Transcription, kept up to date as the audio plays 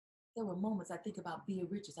there were moments I think about Bea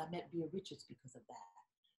Richards. I met Bea Richards because of that.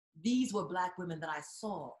 These were Black women that I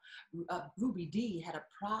saw. Ruby Dee had a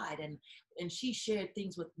pride, and she shared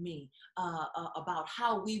things with me about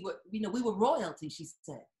how we were, we were royalty, she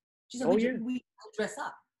said. She said, we dress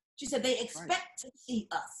up. She said, they expect to see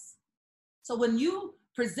us. So when you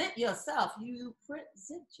present yourself, you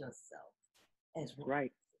present yourself as royalty.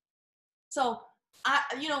 Right. So I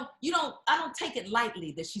don't take it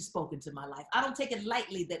lightly that she spoke into my life. I don't take it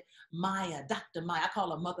lightly that Maya, Dr. Maya, I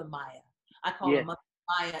call her Mother Maya. I call her Mother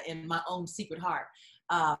Maya in my own secret heart.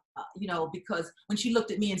 Because when she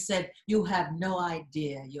looked at me and said, "You have no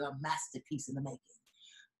idea, you're a masterpiece in the making."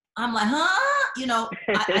 I'm like, huh?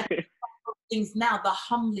 I things now, the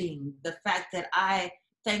humbling, the fact that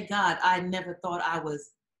thank God, I never thought I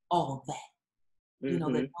was all that. That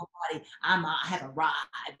nobody, I have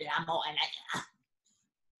arrived, and I'm all,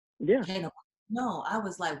 no, I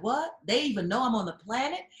was like, what? They even know I'm on the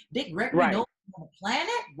planet? Dick Gregory knows I'm on the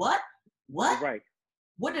planet? What? Right.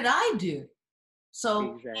 What did I do?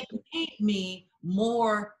 So it made me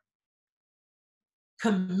more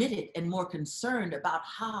committed and more concerned about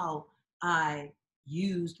how I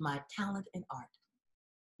used my talent in art.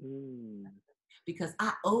 Because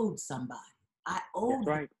I owed somebody. I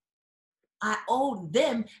owed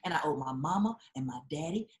them, and I owed my mama and my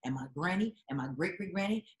daddy and my granny and my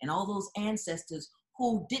great-great-granny and all those ancestors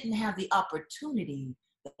who didn't have the opportunity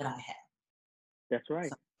that I had. That's right.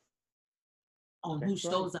 So, on who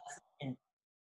shows us